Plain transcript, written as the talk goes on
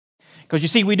Because you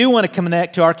see, we do want to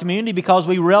connect to our community because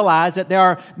we realize that there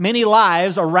are many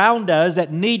lives around us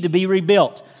that need to be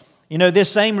rebuilt. You know, this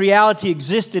same reality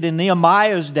existed in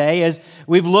Nehemiah's day as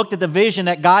we've looked at the vision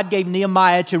that God gave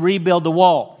Nehemiah to rebuild the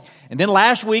wall. And then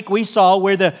last week we saw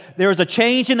where there was a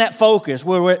change in that focus,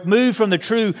 where it moved from the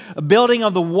true building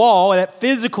of the wall, that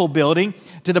physical building,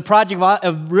 to the project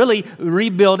of really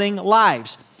rebuilding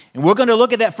lives. And we're going to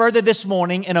look at that further this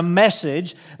morning in a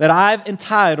message that I've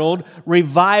entitled,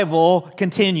 Revival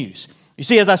Continues. You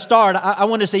see, as I start, I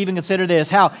want us to even consider this,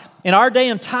 how in our day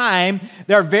and time,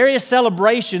 there are various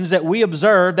celebrations that we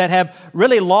observe that have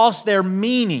really lost their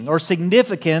meaning or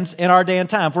significance in our day and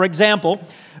time. For example,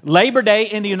 Labor Day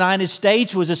in the United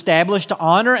States was established to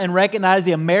honor and recognize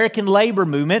the American labor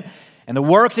movement and the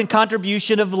works and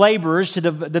contribution of laborers to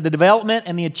the development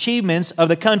and the achievements of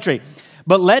the country.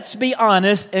 But let's be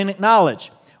honest and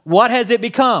acknowledge, what has it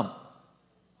become?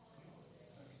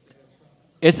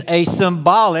 It's a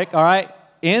symbolic, all right,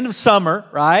 end of summer,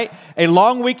 right? A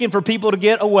long weekend for people to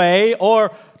get away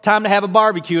or time to have a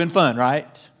barbecue and fun,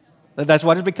 right? That's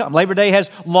what it's become. Labor Day has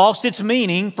lost its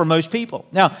meaning for most people.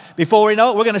 Now, before we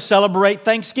know it, we're going to celebrate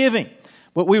Thanksgiving.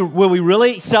 But will we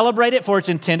really celebrate it for its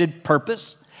intended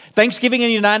purpose? Thanksgiving in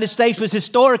the United States was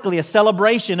historically a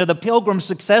celebration of the Pilgrims'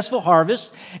 successful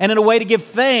harvest and in a way to give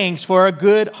thanks for a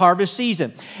good harvest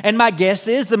season. And my guess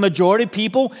is the majority of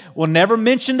people will never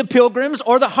mention the Pilgrims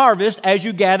or the harvest as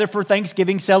you gather for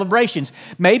Thanksgiving celebrations.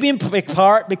 Maybe in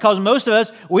part because most of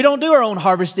us, we don't do our own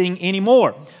harvesting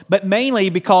anymore. But mainly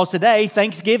because today,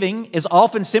 Thanksgiving is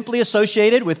often simply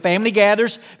associated with family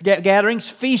gatherings,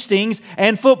 feastings,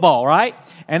 and football, right?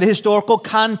 And the historical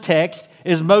context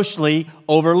is mostly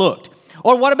overlooked.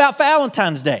 Or what about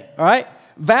Valentine's Day, all right?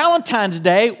 Valentine's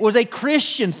Day was a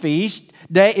Christian feast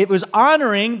day. It was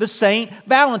honoring the Saint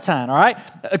Valentine, all right?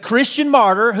 A Christian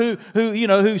martyr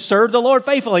who served the Lord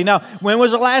faithfully. Now, when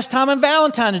was the last time on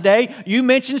Valentine's Day you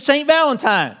mentioned Saint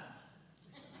Valentine?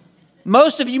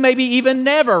 Most of you maybe even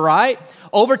never, right?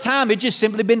 Over time, it's just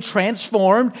simply been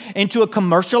transformed into a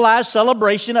commercialized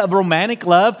celebration of romantic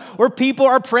love where people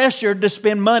are pressured to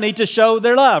spend money to show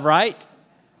their love, right?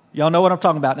 Y'all know what I'm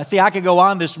talking about. Now, see, I could go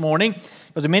on this morning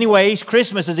because in many ways,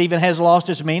 Christmas has lost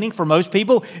its meaning for most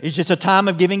people. It's just a time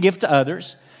of giving gift to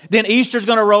others. Then Easter's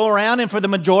going to roll around, and for the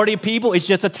majority of people, it's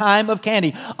just a time of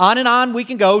candy. On we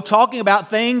can go talking about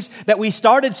things that we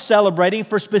started celebrating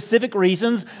for specific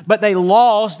reasons, but they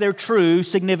lost their true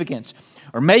significance.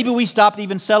 Or maybe we stopped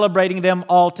even celebrating them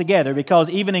altogether because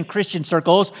even in Christian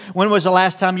circles, when was the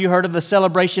last time you heard of the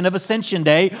celebration of Ascension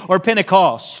Day or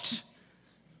Pentecost?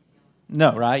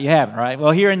 No, right? You haven't, right?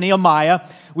 Well, here in Nehemiah,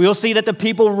 we'll see that the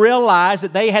people realized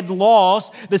that they had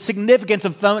lost the significance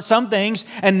of some things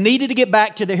and needed to get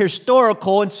back to the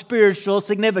historical and spiritual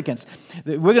significance.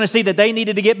 We're going to see that they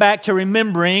needed to get back to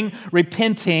remembering,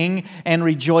 repenting, and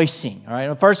rejoicing. All right.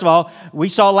 Well, first of all, we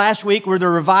saw last week where the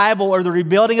revival or the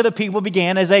rebuilding of the people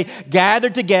began as they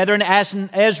gathered together and asked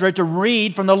Ezra to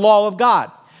read from the law of God.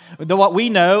 What we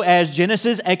know as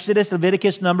Genesis, Exodus,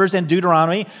 Leviticus, Numbers, and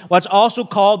Deuteronomy, what's also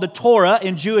called the Torah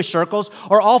in Jewish circles,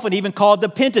 or often even called the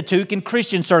Pentateuch in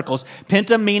Christian circles.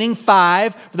 Penta meaning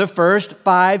 5 for the first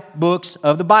 5 books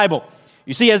of the Bible.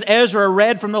 You see, as Ezra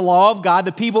read from the law of God,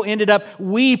 the people ended up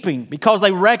weeping because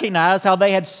they recognized how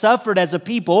they had suffered as a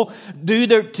people due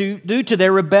to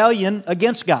their rebellion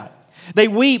against God. They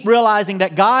weep realizing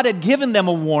that God had given them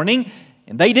a warning,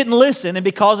 and they didn't listen, and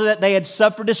because of that, they had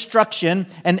suffered destruction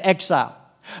and exile.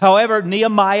 However,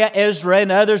 Nehemiah, Ezra,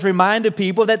 and others remind the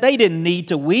people that they didn't need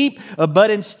to weep, but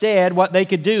instead what they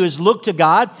could do is look to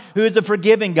God, who is a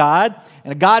forgiving God,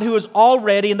 and a God who is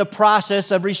already in the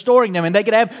process of restoring them, and they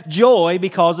could have joy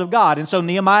because of God. And so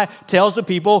Nehemiah tells the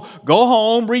people, go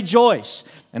home, rejoice.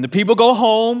 And the people go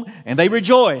home, and they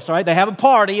rejoice, all right? They have a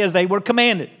party as they were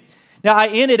commanded. Now, I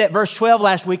ended at verse 12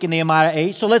 last week in Nehemiah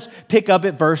 8, so let's pick up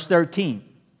at verse 13.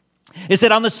 It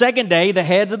said, on the second day, the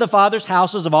heads of the fathers'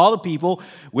 houses of all the people,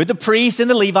 with the priests and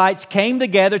the Levites, came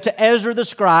together to Ezra the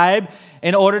scribe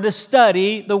in order to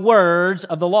study the words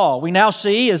of the law. We now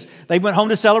see as they went home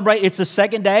to celebrate, it's the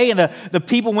second day, and the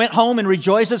people went home and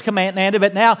rejoiced as commanded.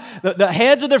 But now the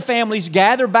heads of their families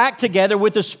gather back together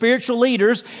with the spiritual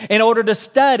leaders in order to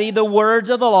study the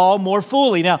words of the law more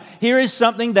fully. Now, here is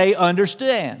something they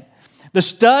understand. The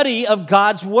study of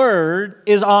God's word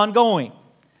is ongoing.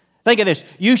 Think of this.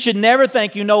 You should never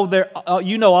think you know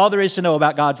all there is to know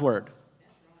about God's word.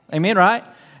 Amen, right?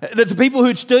 The people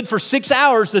who'd stood for 6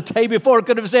 hours the day before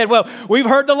could have said, well, we've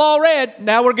heard the law read,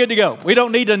 now we're good to go. We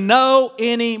don't need to know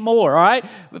any more, all right?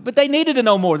 But they needed to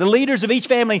know more. The leaders of each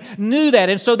family knew that,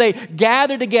 and so they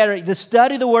gathered together to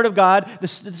study the Word of God, to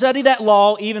study that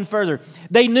law even further.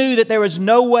 They knew that there was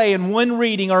no way in one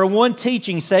reading or one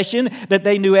teaching session that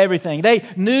they knew everything. They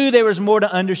knew there was more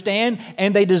to understand,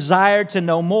 and they desired to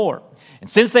know more. And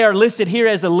since they are listed here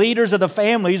as the leaders of the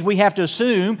families, we have to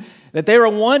assume that they were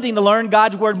wanting to learn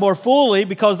God's Word more fully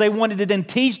because they wanted to then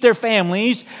teach their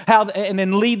families how and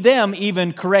then lead them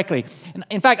even correctly.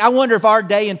 In fact, I wonder if our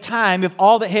day and time, if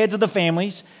all the heads of the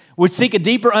families would seek a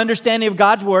deeper understanding of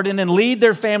God's Word and then lead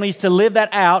their families to live that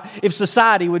out, if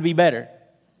society would be better.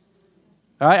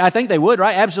 All right, I think they would,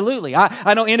 right? Absolutely.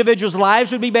 I know individuals'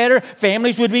 lives would be better,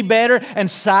 families would be better, and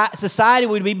society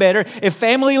would be better if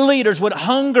family leaders would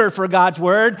hunger for God's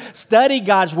Word, study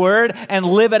God's Word, and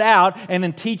live it out, and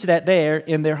then teach that there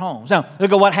in their homes. Now,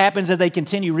 look at what happens as they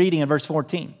continue reading in verse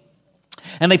 14.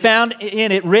 And they found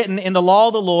in it written in the law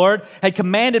of the Lord had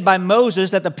commanded by Moses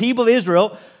that the people of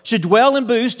Israel should dwell in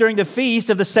booths during the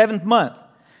feast of the 7th month,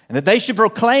 and that they should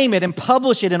proclaim it and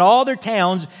publish it in all their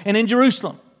towns and in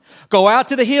Jerusalem. Go out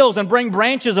to the hills and bring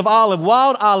branches of olive,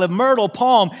 wild olive, myrtle,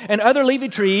 palm, and other leafy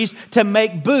trees to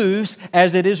make booths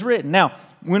as it is written. Now,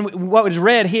 what was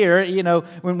read here,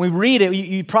 when we read it,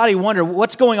 you probably wonder,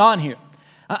 what's going on here?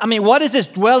 I mean, what is this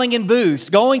dwelling in booths?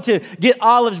 Going to get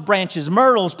olive branches,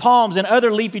 myrtles, palms, and other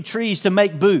leafy trees to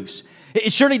make booths.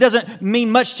 It surely doesn't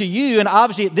mean much to you, and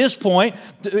obviously at this point,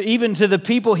 even to the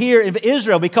people here in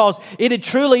Israel, because it had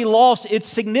truly lost its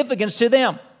significance to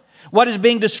them. What is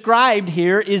being described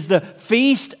here is the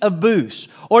Feast of Booths,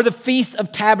 or the Feast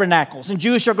of Tabernacles. In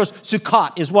Jewish circles,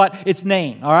 Sukkot is what it's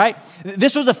named, all right?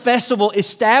 This was a festival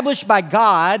established by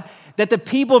God that the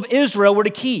people of Israel were to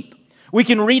keep. We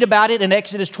can read about it in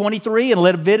Exodus 23 and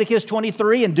Leviticus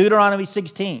 23 and Deuteronomy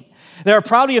 16. There are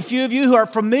probably a few of you who are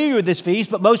familiar with this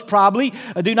feast, but most probably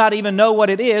do not even know what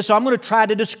it is, so I'm going to try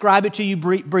to describe it to you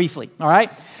briefly, all right?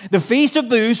 The Feast of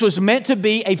Booths was meant to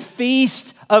be a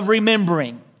feast of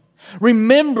remembering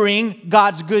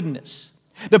God's goodness.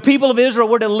 The people of Israel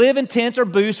were to live in tents or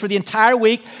booths for the entire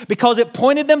week because it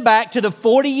pointed them back to the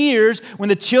 40 years when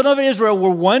the children of Israel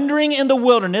were wandering in the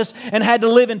wilderness and had to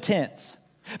live in tents.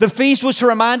 The feast was to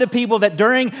remind the people that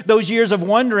during those years of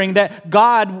wandering that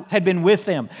God had been with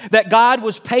them, that God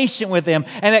was patient with them,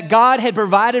 and that God had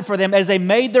provided for them as they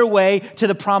made their way to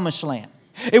the promised land.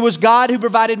 It was God who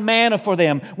provided manna for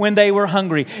them when they were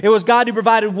hungry. It was God who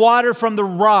provided water from the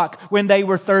rock when they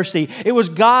were thirsty. It was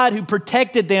God who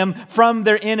protected them from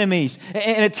their enemies,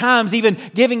 and at times even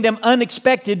giving them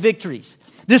unexpected victories.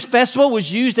 This festival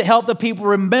was used to help the people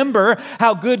remember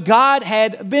how good God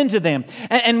had been to them.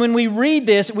 And when we read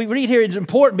this, we read here it's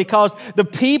important because the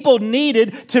people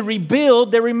needed to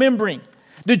rebuild their remembering.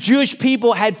 The Jewish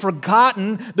people had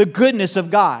forgotten the goodness of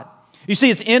God. You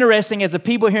see, it's interesting as the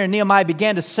people here in Nehemiah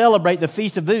began to celebrate the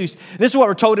Feast of Booths. This is what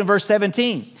we're told in verse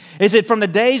 17. It said, from the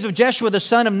days of Jeshua the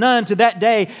son of Nun to that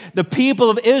day, the people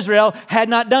of Israel had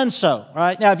not done so.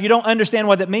 Right? Now, if you don't understand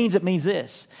what that means, it means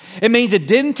this. It means it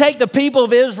didn't take the people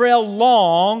of Israel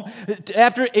long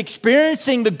after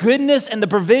experiencing the goodness and the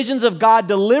provisions of God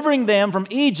delivering them from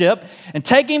Egypt and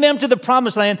taking them to the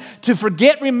promised land to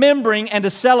forget remembering and to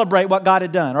celebrate what God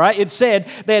had done. Right? It said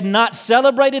they had not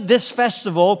celebrated this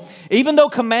festival, even though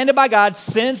commanded by God,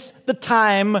 since the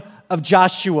time of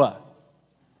Joshua.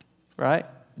 Right?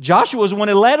 Joshua was the one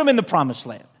who led them in the promised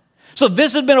land. So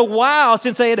this has been a while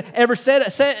since they had ever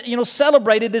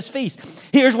celebrated this feast.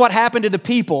 Here's what happened to the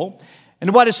people,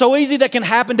 and what is so easy that can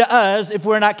happen to us if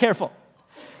we're not careful.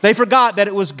 They forgot that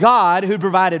it was God who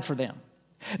provided for them.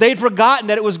 They had forgotten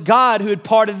that it was God who had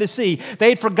parted the sea. They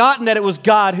had forgotten that it was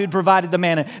God who had provided the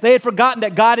manna. They had forgotten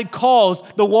that God had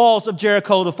caused the walls of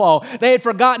Jericho to fall. They had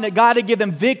forgotten that God had given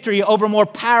them victory over more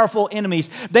powerful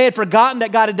enemies. They had forgotten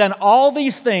that God had done all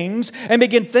these things and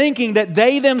began thinking that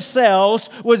they themselves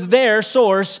was their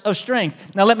source of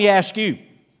strength. Now let me ask you,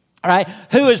 all right,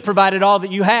 who has provided all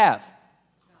that you have?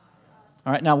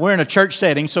 All right, now we're in a church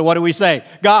setting, so what do we say?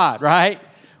 God, right?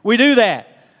 We do that.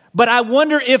 But I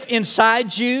wonder if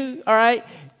inside you, all right,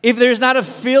 if there's not a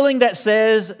feeling that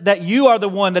says that you are the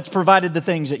one that's provided the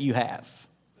things that you have.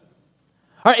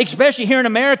 All right, especially here in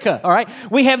America, all right,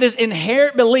 we have this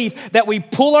inherent belief that we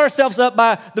pull ourselves up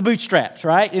by the bootstraps,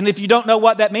 right? And if you don't know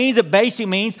what that means, it basically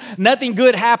means nothing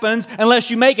good happens unless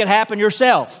you make it happen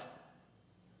yourself.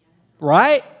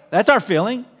 Right? That's our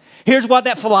feeling. Here's what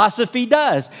that philosophy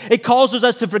does. It causes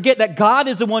us to forget that God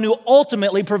is the one who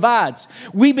ultimately provides.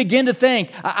 We begin to think,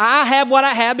 I have what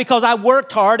I have because I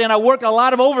worked hard and I worked a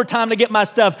lot of overtime to get my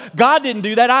stuff. God didn't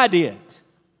do that, I did.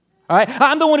 All right?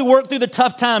 I'm the one who worked through the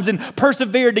tough times and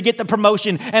persevered to get the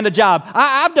promotion and the job.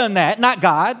 I've done that, not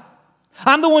God.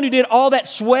 I'm the one who did all that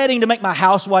sweating to make my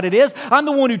house what it is. I'm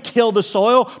the one who tilled the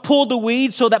soil, pulled the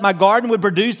weeds so that my garden would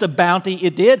produce the bounty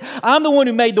it did. I'm the one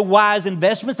who made the wise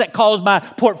investments that caused my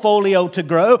portfolio to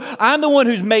grow. I'm the one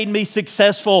who's made me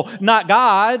successful, not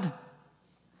God.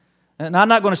 And I'm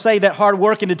not going to say that hard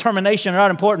work and determination are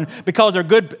not important because they're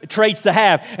good traits to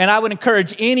have. And I would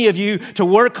encourage any of you to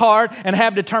work hard and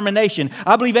have determination.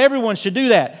 I believe everyone should do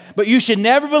that. But you should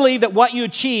never believe that what you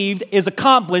achieved is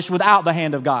accomplished without the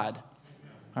hand of God.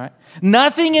 All right?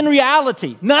 Nothing in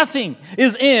reality, nothing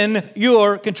is in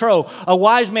your control. A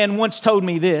wise man once told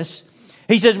me this.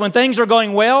 He says, when things are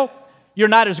going well, you're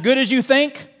not as good as you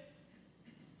think.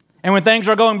 And when things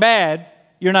are going bad,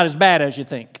 you're not as bad as you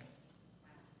think.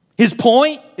 His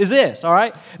point is this, all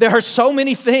right? There are so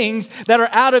many things that are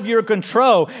out of your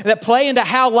control that play into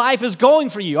how life is going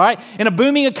for you, all right? In a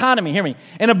booming economy, hear me.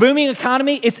 In a booming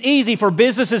economy, it's easy for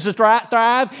businesses to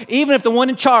thrive, even if the one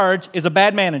in charge is a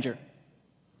bad manager.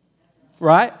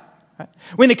 Right?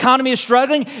 When the economy is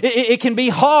struggling, it can be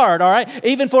hard, all right?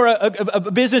 Even for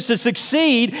a business to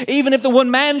succeed, even if the one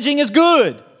managing is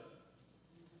good.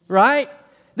 Right?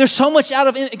 There's so much out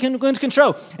of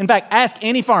control. In fact, ask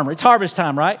any farmer. It's harvest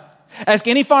time, right? Ask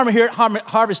any farmer here at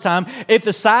harvest time if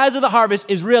the size of the harvest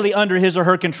is really under his or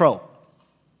her control.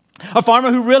 A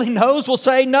farmer who really knows will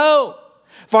say no.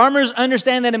 Farmers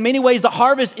understand that in many ways the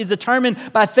harvest is determined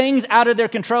by things out of their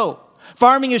control.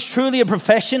 Farming is truly a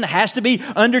profession that has to be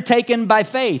undertaken by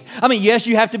faith. I mean, yes,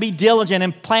 you have to be diligent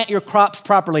and plant your crops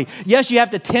properly. Yes, you have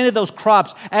to tend to those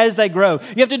crops as they grow.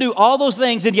 You have to do all those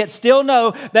things and yet still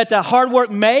know that the hard work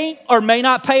may or may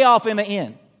not pay off in the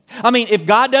end. I mean, if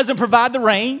God doesn't provide the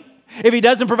rain, if He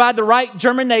doesn't provide the right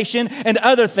germination and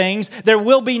other things, there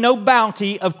will be no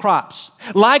bounty of crops.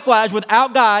 Likewise,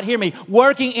 without God, hear me,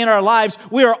 working in our lives,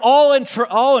 we are all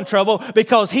in trouble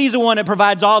because He's the one that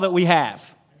provides all that we have.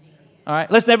 All right,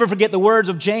 let's never forget the words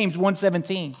of James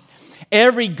 1:17.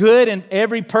 Every good and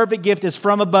every perfect gift is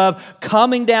from above,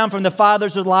 coming down from the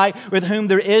fathers of light, with whom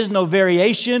there is no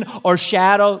variation or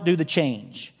shadow due to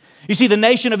change. You see, the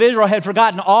nation of Israel had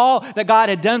forgotten all that God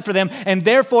had done for them, and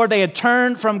therefore they had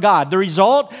turned from God. The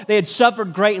result, they had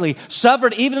suffered greatly,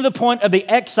 suffered even to the point of the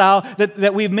exile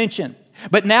that we've mentioned.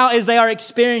 But now as they are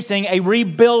experiencing a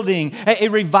rebuilding, a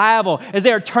revival, as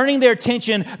they are turning their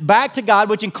attention back to God,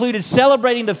 which included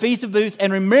celebrating the Feast of Booths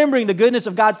and remembering the goodness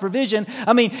of God's provision,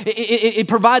 I mean, it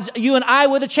provides you and I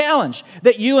with a challenge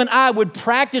that you and I would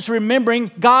practice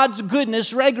remembering God's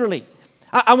goodness regularly.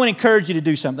 I want to encourage you to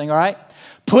do something, all right?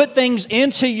 Put things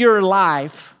into your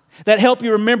life that help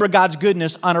you remember God's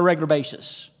goodness on a regular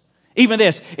basis. Even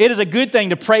this, it is a good thing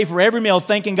to pray for every meal,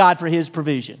 thanking God for His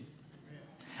provision.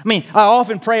 I mean, I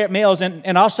often pray at meals,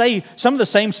 and I'll say some of the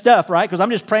same stuff, right? Because I'm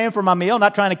just praying for my meal,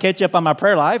 not trying to catch up on my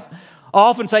prayer life. I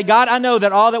often say, God, I know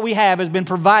that all that we have has been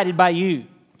provided by You.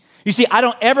 You see, I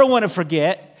don't ever want to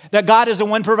forget that God is the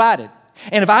one provided.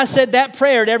 And if I said that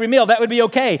prayer at every meal, that would be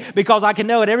okay, because I can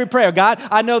know at every prayer, God,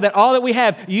 I know that all that we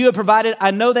have, You have provided. I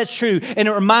know that's true. And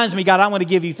it reminds me, God, I want to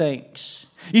give You thanks.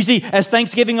 You see, as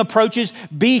Thanksgiving approaches,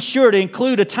 be sure to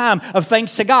include a time of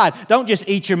thanks to God. Don't just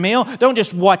eat your meal. Don't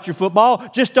just watch your football.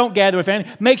 Just don't gather with family.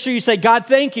 Make sure you say, God,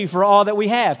 thank You for all that we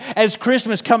have. As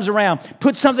Christmas comes around,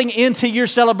 put something into your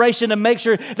celebration to make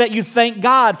sure that you thank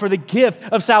God for the gift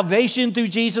of salvation through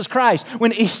Jesus Christ.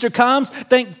 When Easter comes,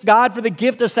 thank God for the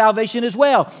gift of salvation as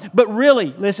well. But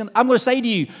really, listen, I'm going to say to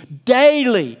you,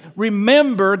 daily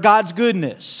remember God's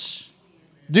goodness.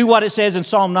 Do what it says in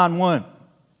Psalm 9:1.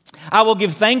 I will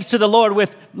give thanks to the Lord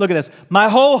with, look at this, my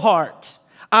whole heart.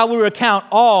 I will recount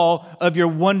all of Your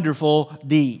wonderful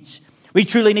deeds. We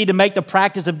truly need to make the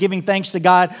practice of giving thanks to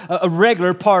God a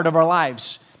regular part of our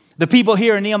lives. The people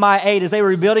here in Nehemiah 8, as they were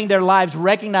rebuilding their lives,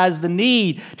 recognized the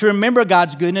need to remember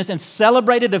God's goodness and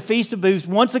celebrated the Feast of Booths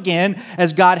once again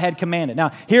as God had commanded.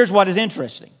 Now, here's what is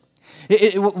interesting.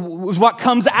 It was what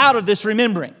comes out of this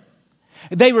remembering.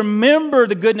 They remember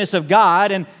the goodness of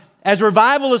God, and as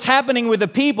revival is happening with the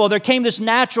people, there came this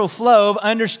natural flow of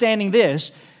understanding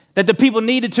this, that the people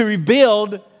needed to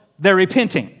rebuild their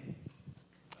repenting.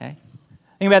 Okay?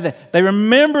 Think about that. They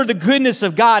remember the goodness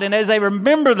of God, and as they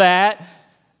remember that,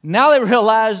 now they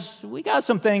realize we got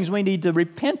some things we need to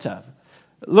repent of.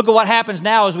 Look at what happens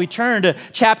now as we turn to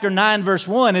chapter 9, verse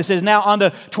 1. It says, now on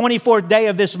the 24th day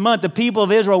of this month, the people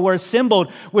of Israel were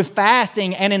assembled with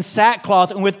fasting and in sackcloth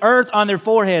and with earth on their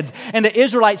foreheads. And the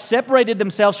Israelites separated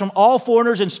themselves from all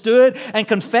foreigners and stood and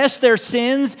confessed their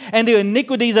sins and the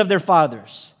iniquities of their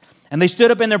fathers. And they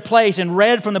stood up in their place and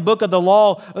read from the book of the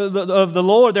law of the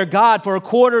Lord their God for a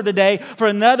quarter of the day. For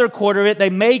another quarter of it, they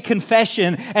made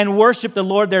confession and worshiped the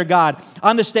Lord their God.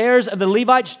 On the stairs of the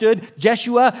Levites stood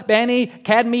Jeshua, Bani,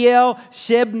 Kadmiel,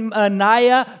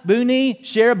 Shebaniah, Buni,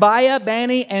 Sherebiah,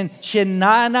 Bani, and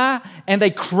Shenaniah. And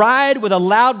they cried with a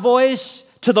loud voice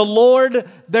to the Lord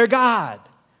their God.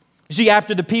 You see,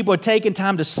 after the people had taken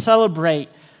time to celebrate,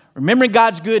 remembering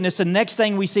God's goodness, the next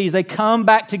thing we see is they come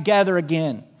back together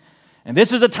again. And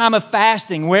this is a time of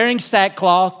fasting, wearing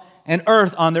sackcloth and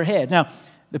earth on their heads. Now,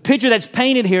 the picture that's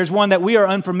painted here is one that we are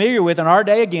unfamiliar with in our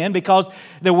day again, because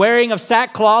the wearing of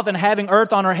sackcloth and having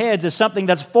earth on our heads is something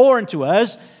that's foreign to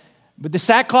us. But the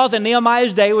sackcloth in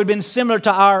Nehemiah's day would have been similar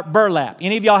to our burlap.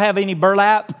 Any of y'all have any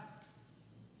burlap?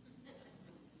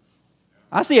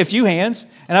 I see a few hands,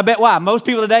 and I bet why. Most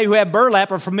people today who have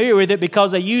burlap are familiar with it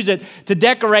because they use it to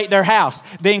decorate their house.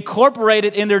 They incorporate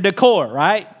it in their decor,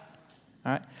 right?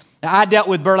 All right. Now, I dealt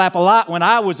with burlap a lot when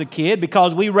I was a kid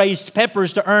because we raised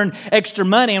peppers to earn extra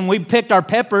money, and we picked our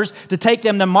peppers to take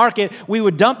them to market. We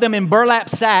would dump them in burlap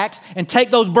sacks and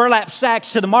take those burlap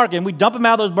sacks to the market, and we'd dump them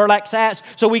out of those burlap sacks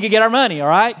so we could get our money, all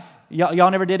right? Y'all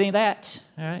never did any of that,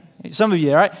 all right? Some of you,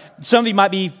 all right? Some of you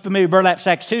might be familiar with burlap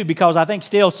sacks too, because I think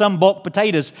still some bulk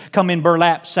potatoes come in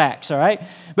burlap sacks, all right?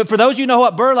 But for those of you who know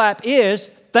what burlap is,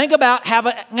 think about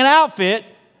having an outfit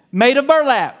made of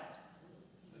burlap.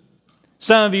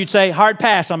 Some of you would say, hard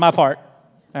pass on my part,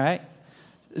 all right?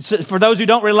 So for those who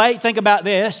don't relate, think about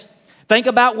this. Think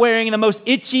about wearing the most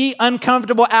itchy,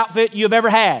 uncomfortable outfit you've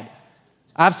ever had.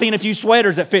 I've seen a few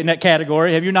sweaters that fit in that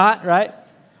category. Have you not, right?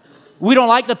 We don't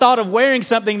like the thought of wearing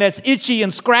something that's itchy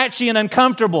and scratchy and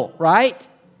uncomfortable, right?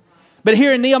 But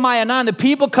here in Nehemiah 9, the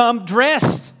people come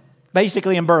dressed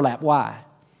basically in burlap. Why?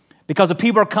 Because the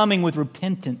people are coming with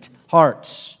repentant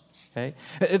hearts. Okay?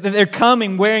 They're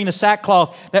coming wearing the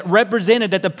sackcloth that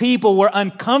represented that the people were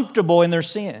uncomfortable in their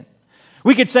sin.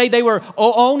 We could say they were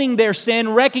owning their sin,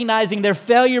 recognizing their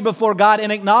failure before God,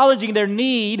 and acknowledging their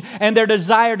need and their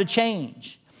desire to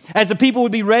change. As the people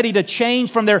would be ready to change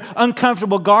from their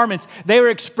uncomfortable garments, they were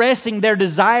expressing their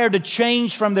desire to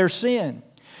change from their sin.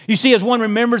 You see, as one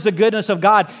remembers the goodness of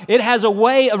God, it has a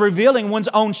way of revealing one's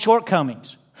own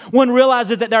shortcomings. One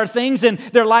realizes that there are things in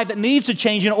their life that needs to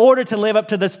change in order to live up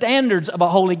to the standards of a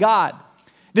holy God.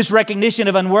 This recognition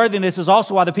of unworthiness is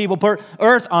also why the people put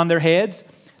earth on their heads.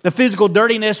 The physical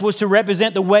dirtiness was to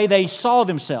represent the way they saw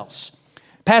themselves.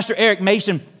 Pastor Eric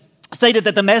Mason stated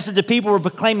that the message the people were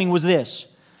proclaiming was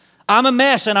this: I'm a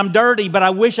mess and I'm dirty, but I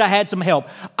wish I had some help.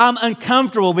 I'm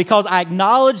uncomfortable because I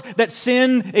acknowledge that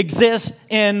sin exists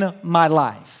in my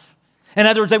life. In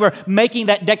other words, they were making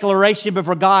that declaration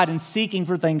before God and seeking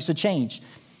for things to change.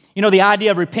 You know, the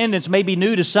idea of repentance may be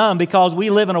new to some because we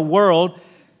live in a world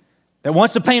that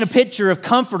wants to paint a picture of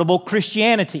comfortable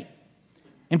Christianity.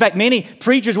 In fact, many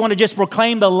preachers want to just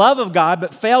proclaim the love of God,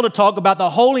 but fail to talk about the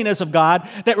holiness of God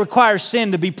that requires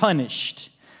sin to be punished.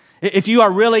 If you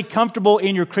are really comfortable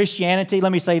in your Christianity,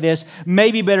 let me say this,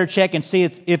 maybe better check and see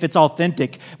if it's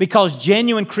authentic, because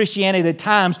genuine Christianity at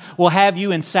times will have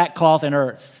you in sackcloth and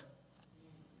earth.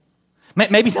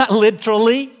 Maybe not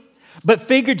literally, but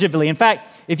figuratively. In fact,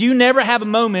 if you never have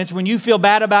moments when you feel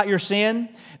bad about your sin,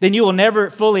 then you will never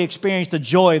fully experience the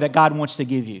joy that God wants to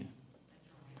give you.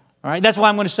 All right, that's why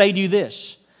I'm going to say to you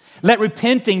this. Let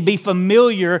repenting be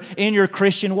familiar in your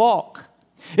Christian walk.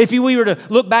 If we were to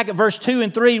look back at verse 2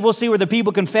 and 3, we'll see where the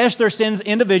people confessed their sins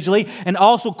individually and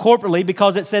also corporately,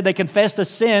 because it said they confessed the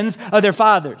sins of their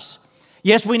fathers.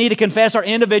 Yes, we need to confess our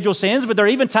individual sins, but there are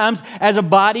even times as a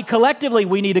body, collectively,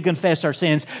 we need to confess our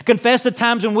sins. Confess the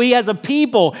times when we as a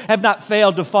people have not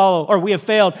failed to follow, or we have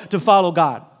failed to follow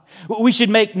God. We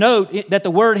should make note that the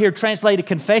word here translated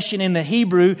confession in the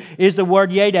Hebrew is the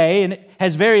word yedeh, and it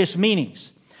has various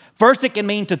meanings. First, it can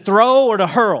mean to throw or to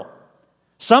hurl.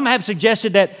 Some have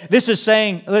suggested that this is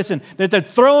saying, listen, that they're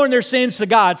throwing their sins to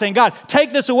God, saying, God,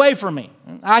 take this away from me.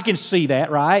 I can see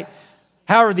that, right?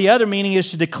 However, the other meaning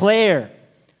is to declare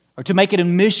or to make an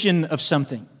admission of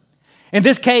something. In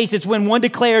this case, it's when one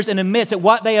declares and admits that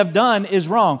what they have done is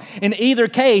wrong. In either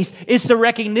case, it's the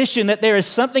recognition that there is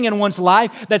something in one's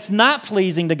life that's not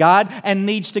pleasing to God and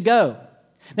needs to go.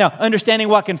 Now, understanding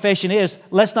what confession is,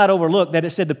 let's not overlook that it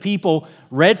said the people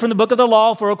read from the book of the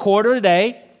law for a quarter of a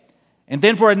day, and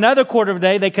then for another quarter of a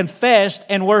day, they confessed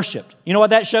and worshiped. You know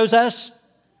what that shows us?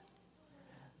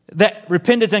 That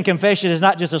repentance and confession is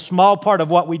not just a small part of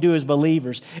what we do as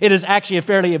believers. It is actually a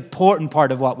fairly important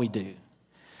part of what we do.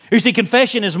 You see,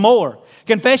 confession is more.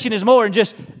 Confession is more than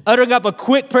just uttering up a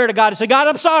quick prayer to God and say, God,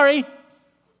 I'm sorry.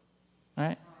 All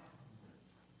right?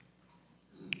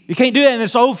 You can't do that and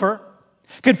it's over.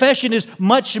 Confession is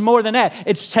much more than that.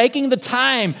 It's taking the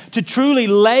time to truly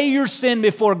lay your sin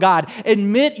before God,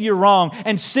 admit you're wrong,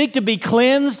 and seek to be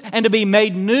cleansed and to be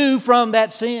made new from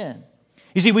that sin.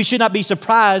 You see, we should not be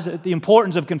surprised at the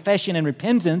importance of confession and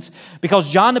repentance, because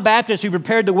John the Baptist, who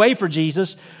prepared the way for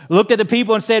Jesus, looked at the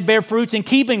people and said, bear fruits in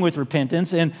keeping with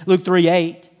repentance in Luke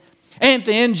 3:8. And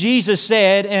then Jesus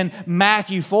said in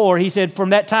Matthew 4, he said, from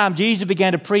that time, Jesus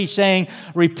began to preach saying,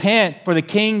 repent, for the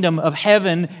kingdom of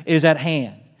heaven is at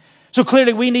hand. So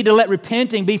clearly we need to let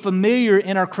repenting be familiar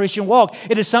in our Christian walk.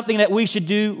 It is something that we should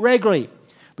do regularly.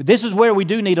 But this is where we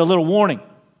do need a little warning.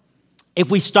 If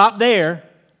we stop there,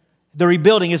 the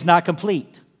rebuilding is not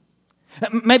complete.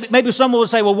 Maybe someone will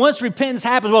say, well, once repentance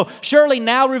happens, well, surely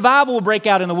now revival will break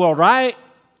out in the world, right?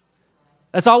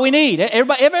 That's all we need.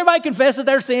 Everybody confesses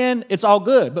their sin, it's all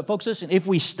good. But folks, listen, if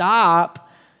we stop,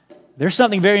 there's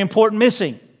something very important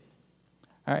missing.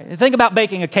 All right, think about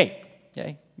baking a cake.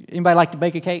 Okay? Anybody like to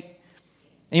bake a cake?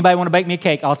 Anybody want to bake me a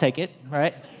cake? I'll take it, all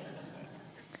right?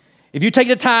 If you take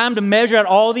the time to measure out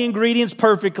all the ingredients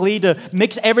perfectly, to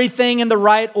mix everything in the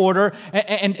right order,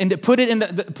 and to put it in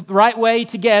the right way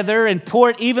together and pour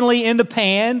it evenly in the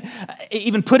pan,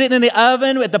 even put it in the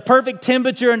oven at the perfect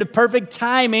temperature and the perfect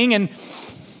timing, and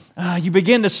you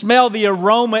begin to smell the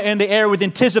aroma in the air with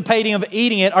anticipating of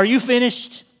eating it, are you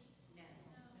finished?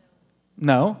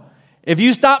 No. If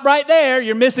you stop right there,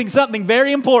 you're missing something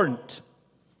very important.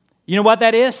 You know what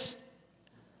that is?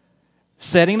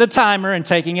 Setting the timer and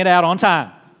taking it out on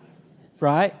time,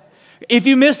 right? If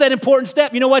you miss that important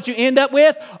step, you know what you end up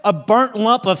with? A burnt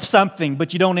lump of something,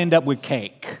 but you don't end up with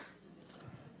cake,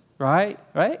 right?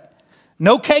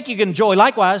 No cake you can enjoy.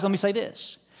 Likewise, let me say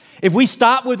this. If we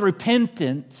stop with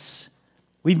repentance,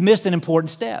 we've missed an important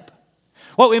step.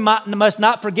 What we must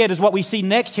not forget is what we see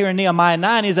next here in Nehemiah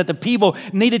 9 is that the people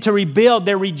needed to rebuild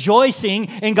their rejoicing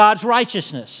in God's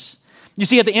righteousness. You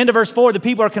see, at the end of verse 4, the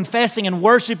people are confessing and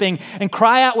worshiping and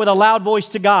cry out with a loud voice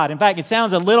to God. In fact, it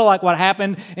sounds a little like what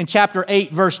happened in chapter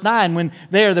 8, verse 9, when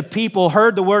there the people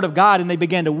heard the word of God and they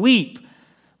began to weep.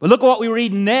 But look at what we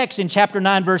read next in chapter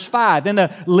 9, verse 5. Then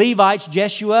the Levites,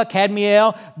 Jeshua,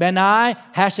 Kadmiel, Benai,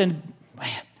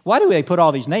 why do they put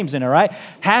all these names in there, right?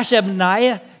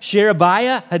 Hashabniah,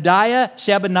 Sherebiah, Hadiah,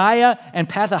 Shabaniah, and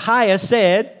Pethahiah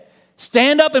said,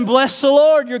 stand up and bless the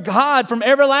Lord your God from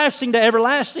everlasting to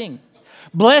everlasting.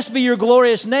 Blessed be your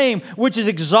glorious name, which is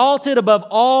exalted above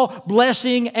all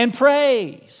blessing and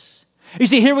praise. You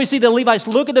see, here we see the Levites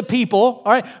look at the people,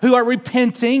 all right, who are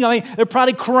repenting. I mean, they're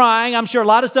probably crying. I'm sure a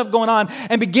lot of stuff going on,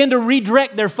 and begin to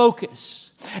redirect their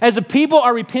focus. As the people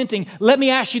are repenting, let me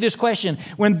ask you this question.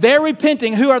 When they're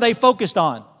repenting, who are they focused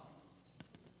on?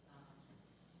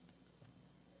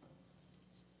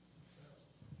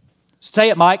 Say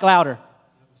it, Mike, louder.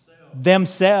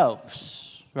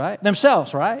 Themselves, right?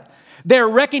 Themselves, right? They're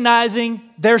recognizing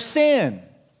their sin.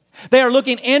 They are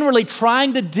looking inwardly,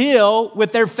 trying to deal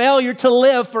with their failure to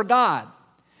live for God.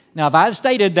 Now, if I've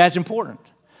stated, that's important.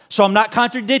 So I'm not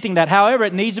contradicting that. However,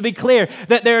 it needs to be clear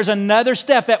that there's another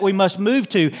step that we must move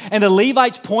to. And the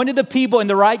Levites pointed the people in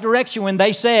the right direction when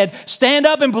they said, stand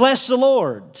up and bless the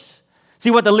Lord. See,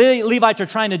 what the Levites are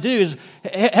trying to do is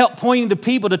help pointing the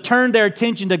people to turn their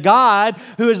attention to God,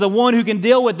 who is the one who can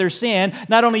deal with their sin,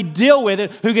 not only deal with it,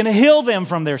 who can heal them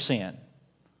from their sin.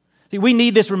 See, we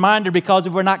need this reminder because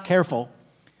if we're not careful,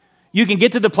 you can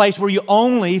get to the place where you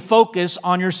only focus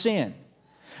on your sin.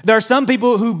 There are some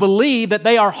people who believe that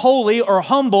they are holy or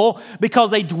humble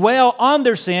because they dwell on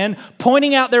their sin,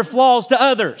 pointing out their flaws to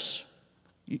others.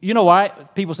 You know why?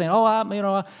 People saying, oh,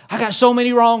 I got so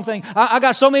many wrong things. I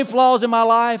got so many flaws in my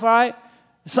life, all right?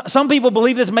 Some people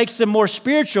believe this makes them more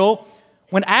spiritual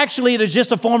when actually it is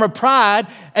just a form of pride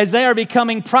as they are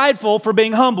becoming prideful for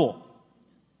being humble.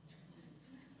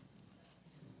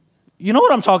 You know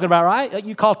what I'm talking about, right?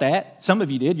 You caught that. Some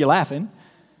of you did. You're laughing.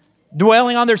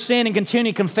 Dwelling on their sin and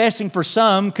continuing confessing for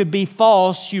some could be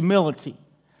false humility.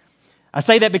 I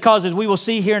say that because as we will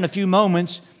see here in a few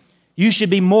moments, you should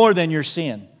be more than your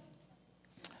sin.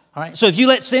 All right. So if you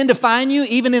let sin define you,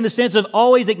 even in the sense of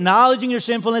always acknowledging your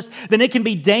sinfulness, then it can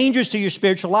be dangerous to your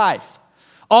spiritual life.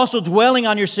 Also, dwelling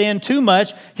on your sin too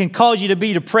much can cause you to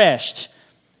be depressed.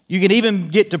 You can even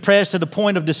get depressed to the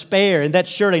point of despair, and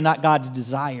that's surely not God's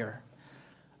desire.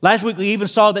 Last week, we even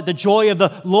saw that the joy of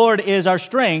the Lord is our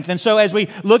strength. And so as we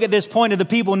look at this point of the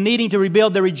people needing to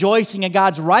rebuild their rejoicing in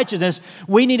God's righteousness,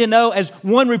 we need to know as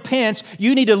one repents,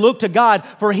 you need to look to God,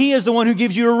 for He is the one who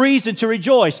gives you a reason to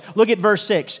rejoice. Look at verse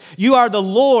 6. You are the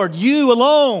Lord, you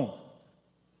alone.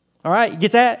 All right,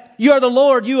 get that? You are the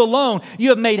Lord, you alone. You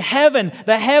have made heaven,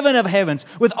 the heaven of heavens,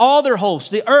 with all their hosts,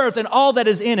 the earth and all that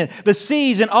is in it, the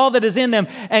seas and all that is in them,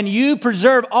 and you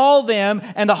preserve all them,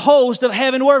 and the host of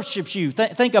heaven worships you.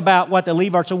 Think about what the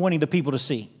Levites are wanting the people to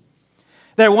see.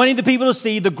 They're wanting the people to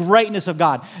see the greatness of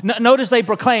God. Notice they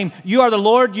proclaim, you are the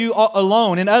Lord, you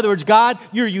alone. In other words, God,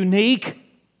 you're unique.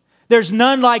 There's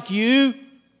none like you.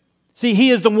 See,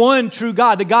 He is the one true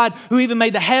God, the God who even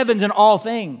made the heavens and all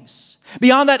things.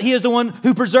 Beyond that, He is the one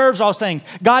who preserves all things.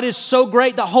 God is so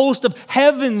great, the host of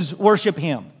heavens worship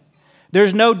Him.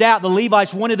 There's no doubt the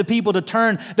Levites wanted the people to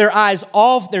turn their eyes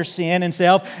off their sin and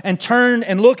self and turn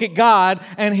and look at God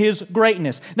and His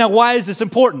greatness. Now, why is this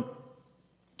important?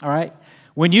 All right.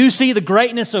 When you see the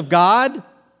greatness of God,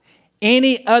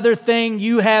 any other thing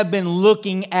you have been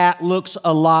looking at looks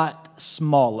a lot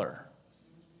smaller.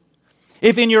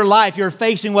 If in your life you're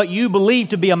facing what you believe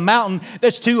to be a mountain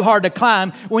that's too hard to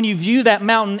climb, when you view that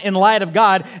mountain in light of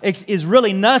God, it is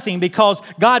really nothing because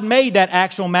God made that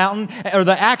actual mountain or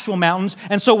the actual mountains.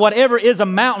 And so whatever is a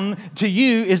mountain to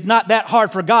you is not that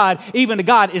hard for God. Even to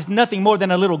God is nothing more than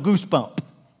a little goosebump.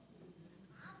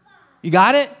 You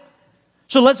got it?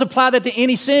 So let's apply that to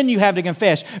any sin you have to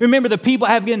confess. Remember, the people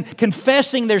have been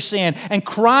confessing their sin and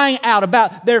crying out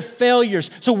about their failures.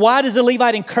 So why does the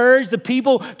Levite encourage the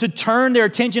people to turn their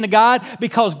attention to God?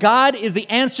 Because God is the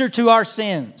answer to our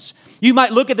sins. You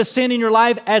might look at the sin in your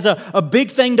life as a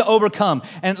big thing to overcome.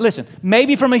 And listen,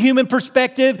 maybe from a human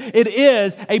perspective, it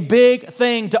is a big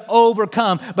thing to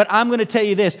overcome. But I'm going to tell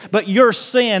you this, but your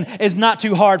sin is not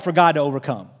too hard for God to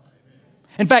overcome.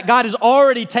 In fact, God has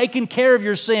already taken care of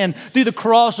your sin through the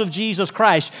cross of Jesus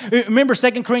Christ. Remember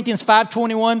 2 Corinthians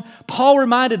 5:21? Paul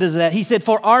reminded us of that. He said,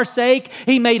 for our sake,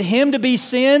 He made Him to be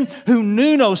sin who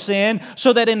knew no sin,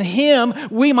 so that in Him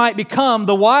we might become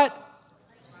the what?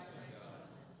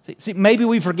 See, maybe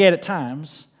we forget at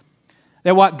times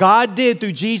that what God did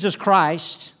through Jesus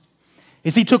Christ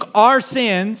is He took our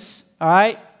sins, all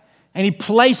right, and He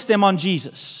placed them on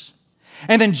Jesus.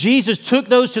 And then Jesus took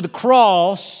those to the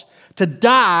cross to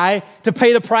die to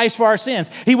pay the price for our sins.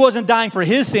 He wasn't dying for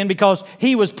His sin because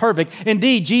He was perfect.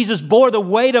 Indeed, Jesus bore the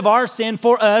weight of our sin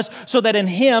for us so that in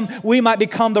Him we might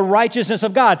become the righteousness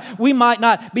of God. We might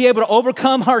not be able to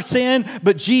overcome our sin,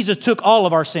 but Jesus took all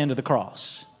of our sin to the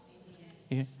cross.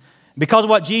 Because of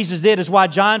what Jesus did is why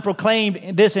John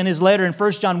proclaimed this in his letter in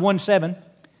 1 John 1:7.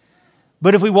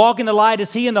 But if we walk in the light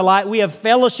as He in the light, we have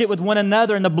fellowship with one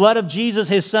another, and the blood of Jesus,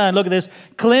 His Son, look at this,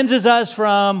 cleanses us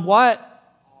from what?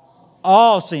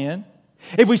 All sin.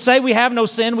 If we say we have no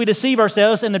sin, we deceive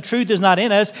ourselves and the truth is not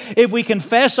in us. If we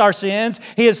confess our sins,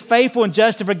 He is faithful and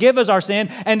just to forgive us our sin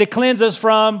and to cleanse us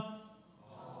from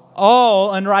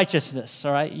all unrighteousness.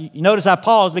 All right. You notice I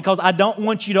paused because I don't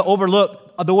want you to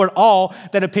overlook the word all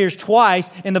that appears twice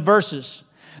in the verses.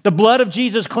 The blood of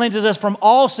Jesus cleanses us from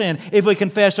all sin if we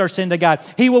confess our sin to God.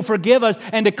 He will forgive us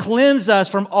and to cleanse us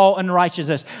from all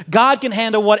unrighteousness. God can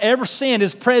handle whatever sin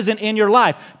is present in your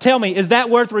life. Tell me, is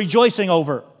that worth rejoicing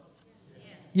over?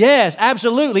 Yes,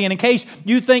 absolutely. And in case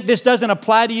you think this doesn't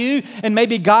apply to you and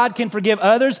maybe God can forgive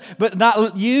others, but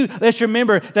not you, let's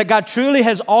remember that God truly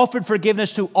has offered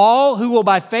forgiveness to all who will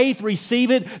by faith receive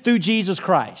it through Jesus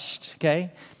Christ. Okay?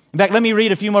 In fact, let me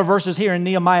read a few more verses here in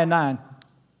Nehemiah 9.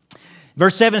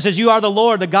 Verse 7 says, you are the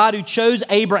Lord, the God who chose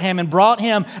Abraham and brought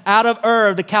him out of Ur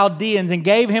of the Chaldeans and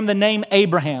gave him the name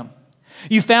Abraham.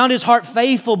 You found his heart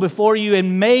faithful before you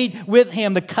and made with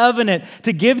him the covenant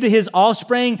to give to his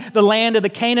offspring the land of the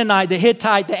Canaanite, the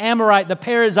Hittite, the Amorite, the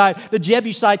Perizzite, the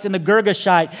Jebusites, and the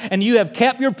Girgashite. And you have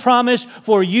kept your promise,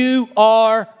 for you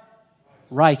are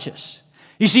righteous.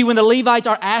 You see, when the Levites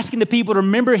are asking the people to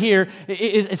remember here,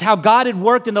 is how God had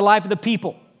worked in the life of the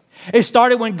people. It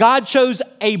started when God chose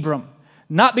Abram.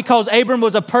 Not because Abram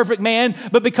was a perfect man,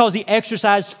 but because he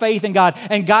exercised faith in God.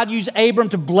 And God used Abram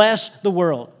to bless the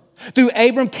world. Through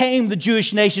Abram came the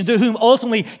Jewish nation, through whom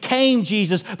ultimately came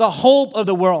Jesus, the hope of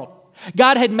the world.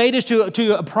 God had made us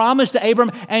to a promise to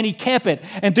Abram, and He kept it.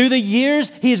 And through the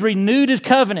years, He has renewed His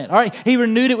covenant. All right, He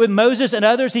renewed it with Moses and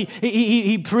others.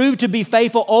 He proved to be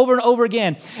faithful over and over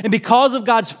again. And because of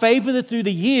God's faithfulness through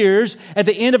the years, at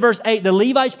the end of verse 8, the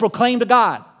Levites proclaimed to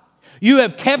God, you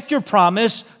have kept your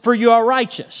promise, for you are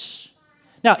righteous.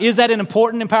 Now, is that an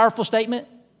important and powerful statement?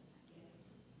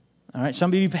 All right,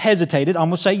 some of you hesitated. I'm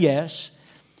going to say yes.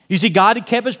 You see, God had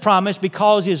kept His promise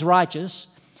because He is righteous.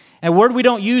 And a word we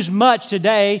don't use much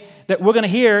today that we're going to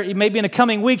hear maybe in the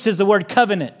coming weeks is the word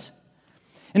covenant.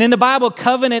 And in the Bible,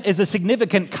 covenant is a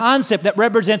significant concept that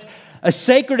represents a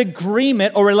sacred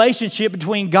agreement or relationship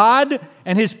between God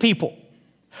and His people.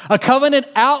 A covenant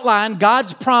outlined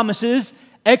God's promises,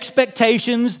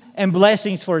 expectations, and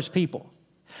blessings for His people.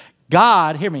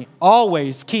 God, hear me,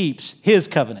 always keeps his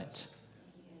covenant.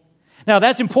 Now,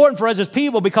 that's important for us as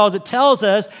people because it tells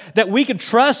us that we can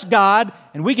trust God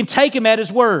and we can take him at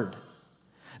his word.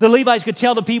 The Levites could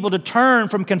tell the people to turn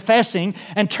from confessing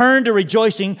and turn to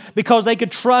rejoicing because they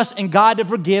could trust in God to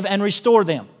forgive and restore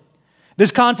them.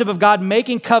 This concept of God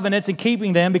making covenants and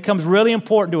keeping them becomes really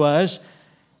important to us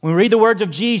when we read the words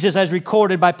of Jesus as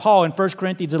recorded by Paul in 1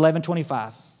 Corinthians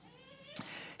 11:25.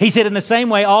 He said, in the same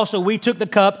way also we took the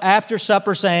cup after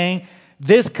supper saying,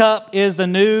 this cup is the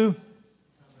new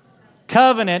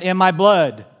covenant in my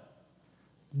blood.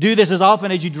 Do this as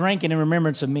often as you drink it in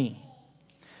remembrance of me.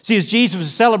 See, as Jesus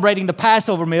was celebrating the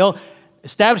Passover meal,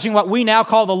 establishing what we now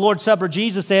call the Lord's Supper,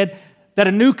 Jesus said that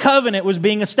a new covenant was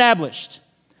being established.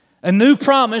 A new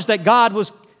promise that God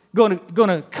was going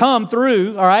to come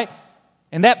through, all right?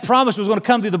 And that promise was going to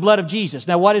come through the blood of Jesus.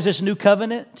 Now, what is this new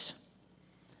covenant?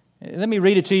 Let me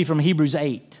read it to you from Hebrews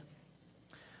 8.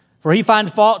 For he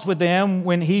finds faults with them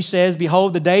when he says,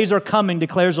 behold, the days are coming,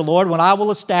 declares the Lord, when I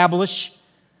will establish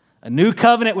a new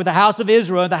covenant with the house of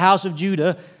Israel and the house of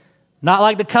Judah, not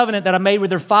like the covenant that I made with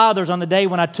their fathers on the day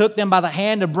when I took them by the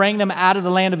hand to bring them out of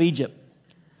the land of Egypt.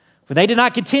 For they did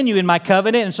not continue in my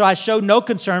covenant, and so I showed no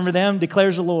concern for them,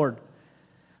 declares the Lord.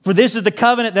 For this is the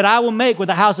covenant that I will make with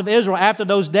the house of Israel after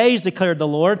those days, declared the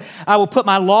Lord. I will put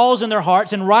my laws in their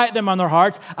hearts and write them on their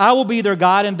hearts. I will be their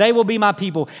God, and they will be my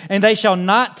people. And they shall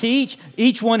not teach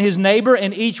each one his neighbor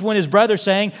and each one his brother,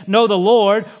 saying, know the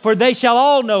Lord, for they shall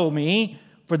all know me,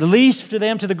 for the least to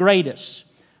them to the greatest.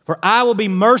 For I will be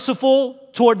merciful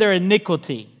toward their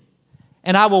iniquity.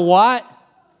 And I will what?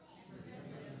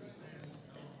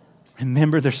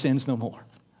 Remember their sins no more.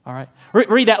 All right.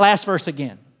 Read that last verse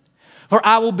again. For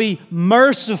I will be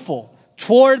merciful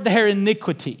toward their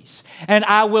iniquities, and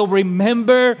I will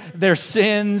remember their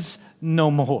sins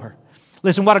no more.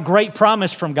 Listen, what a great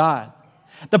promise from God.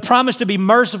 The promise to be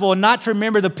merciful and not to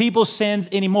remember the people's sins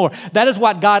anymore. That is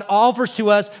what God offers to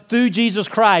us through Jesus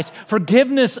Christ.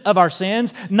 Forgiveness of our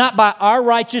sins, not by our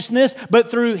righteousness, but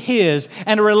through his,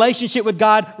 and a relationship with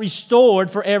God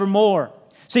restored forevermore.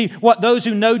 See, what those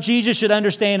who know Jesus should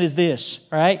understand is this,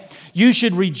 right? You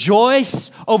should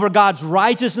rejoice over God's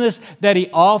righteousness that he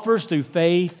offers through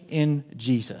faith in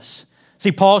Jesus.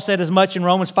 See, Paul said as much in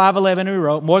Romans 5:11, and he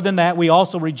wrote, more than that, we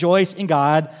also rejoice in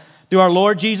God through our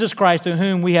Lord Jesus Christ, through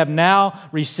whom we have now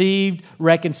received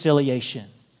reconciliation.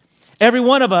 Every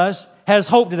one of us has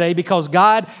hope today because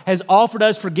God has offered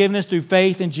us forgiveness through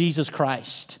faith in Jesus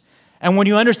Christ. And when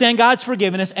you understand God's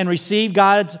forgiveness and receive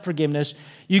God's forgiveness,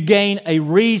 you gain a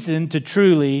reason to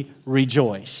truly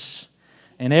rejoice.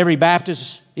 And every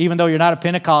Baptist, even though you're not a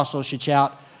Pentecostal, should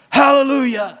shout,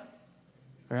 hallelujah!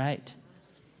 All right?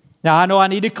 Now, I know I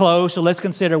need to close, so let's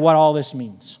consider what all this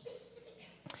means.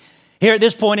 Here at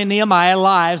this point in Nehemiah,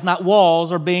 lives, not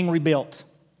walls, are being rebuilt.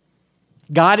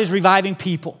 God is reviving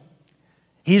people.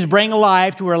 He's bringing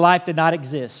life to where life did not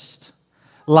exist.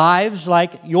 Lives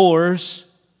like yours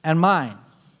and mine.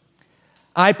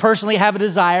 I personally have a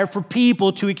desire for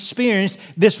people to experience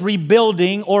this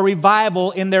rebuilding or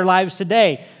revival in their lives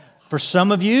today. For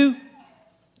some of you,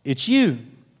 it's you.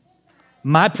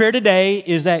 My prayer today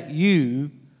is that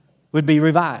you would be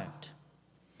revived.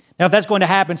 Now, if that's going to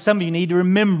happen, some of you need to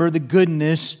remember the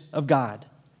goodness of God.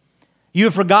 You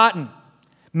have forgotten.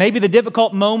 Maybe the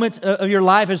difficult moments of your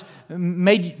life has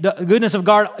made the goodness of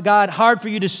God hard for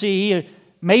you to see, or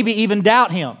maybe even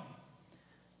doubt him.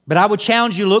 But I would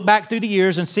challenge you to look back through the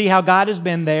years and see how God has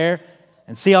been there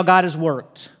and see how God has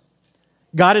worked.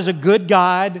 God is a good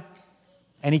God,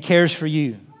 and he cares for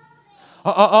you.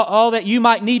 All that you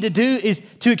might need to do is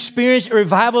to experience a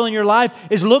revival in your life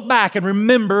is look back and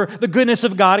remember the goodness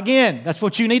of God again. That's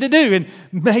what you need to do. And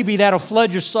maybe that'll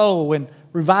flood your soul and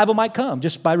revival might come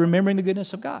just by remembering the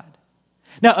goodness of God.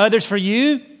 Now, others, for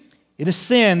you, it is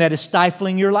sin that is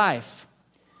stifling your life.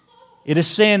 It is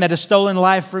sin that has stolen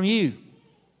life from you.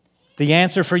 The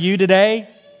answer for you today,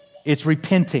 it's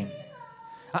repenting.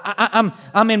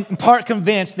 I'm in part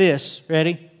convinced this,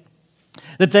 ready?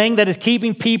 The thing that is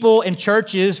keeping people and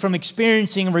churches from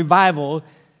experiencing revival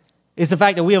is the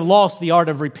fact that we have lost the art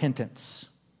of repentance.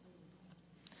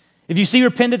 If you see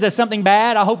repentance as something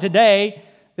bad, I hope today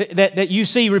that you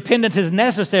see repentance as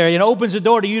necessary and opens the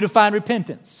door to you to find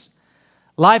repentance.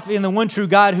 Life in the one true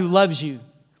God who loves you.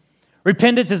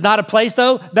 Repentance is not a place,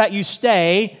 though, that you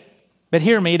stay. But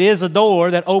hear me, it is a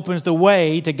door that opens the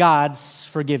way to God's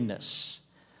forgiveness.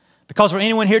 Because for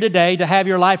anyone here today to have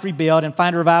your life rebuilt and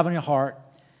find a revival in your heart,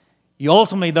 you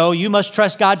ultimately, though, you must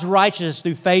trust God's righteousness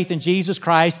through faith in Jesus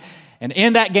Christ, and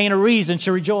in that gain a reason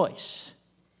to rejoice.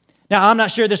 Now, I'm not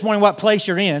sure this morning what place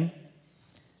you're in,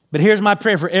 but here's my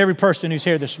prayer for every person who's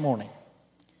here this morning.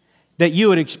 that you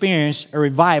would experience a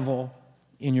revival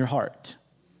in your heart.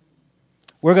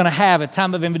 We're going to have a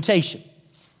time of invitation.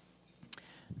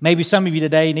 Maybe some of you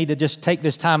today need to just take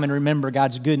this time and remember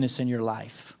God's goodness in your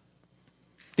life.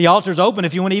 The altar's open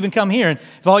if you want to even come here. And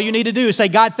if all you need to do is say,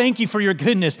 God, thank you for your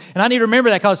goodness. And I need to remember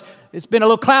that because it's been a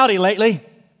little cloudy lately.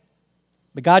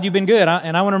 But God, you've been good.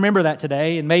 And I want to remember that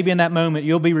today. And maybe in that moment,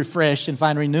 you'll be refreshed and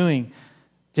find renewing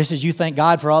just as you thank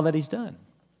God for all that He's done.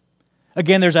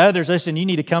 Again, there's others. Listen, you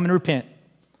need to come and repent.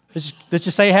 Let's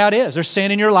just say how it is. There's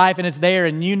sin in your life and it's there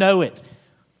and you know it.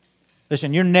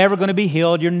 Listen, you're never going to be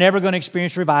healed. You're never going to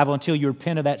experience revival until you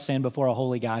repent of that sin before a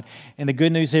holy God. And the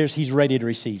good news is He's ready to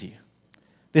receive you.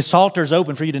 This altar is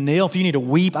open for you to kneel. If you need to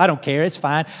weep, I don't care. It's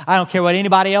fine. I don't care what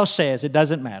anybody else says. It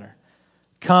doesn't matter.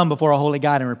 Come before a holy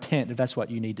God and repent if that's what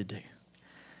you need to do.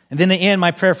 And then in the end,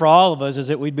 my prayer for all of us is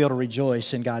that we'd be able to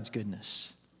rejoice in God's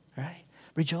goodness. All right?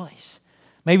 Rejoice.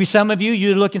 Maybe some of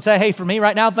you look and say, hey, for me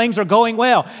right now, things are going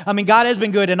well. I mean, God has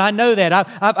been good, and I know that.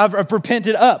 I've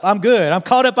repented up. I'm good. I'm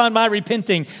caught up on my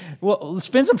repenting. Well,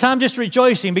 spend some time just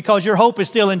rejoicing because your hope is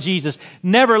still in Jesus.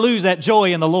 Never lose that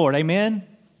joy in the Lord. Amen?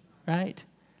 Right?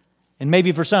 And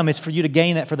maybe for some, it's for you to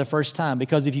gain that for the first time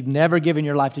because if you've never given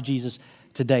your life to Jesus,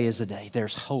 today is the day.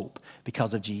 There's hope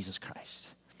because of Jesus Christ.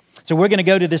 So we're going to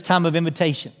go to this time of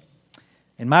invitation.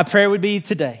 And my prayer would be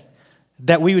today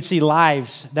that we would see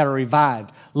lives that are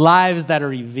revived, lives that are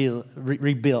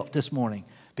rebuilt this morning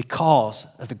because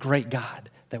of the great God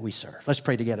that we serve. Let's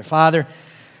pray together. Father,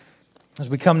 as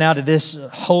we come now to this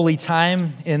holy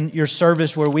time in your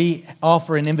service where we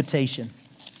offer an invitation,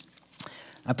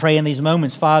 I pray in these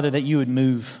moments, Father, that you would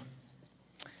move.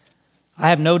 I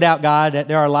have no doubt, God, that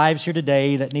there are lives here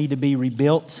today that need to be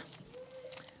rebuilt,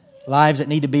 lives that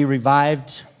need to be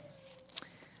revived.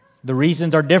 The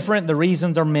reasons are different. The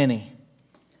reasons are many.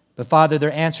 But Father,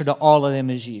 their answer to all of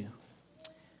them is you.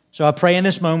 So I pray in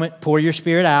this moment, pour your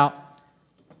Spirit out.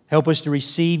 Help us to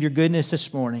receive your goodness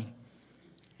this morning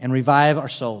and revive our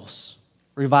souls,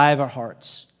 revive our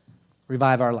hearts,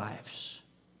 revive our lives.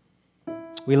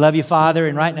 We love you, Father,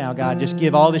 and right now, God, just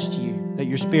give all this to you, that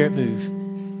your Spirit move.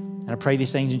 And I pray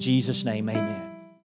these things in Jesus' name, amen.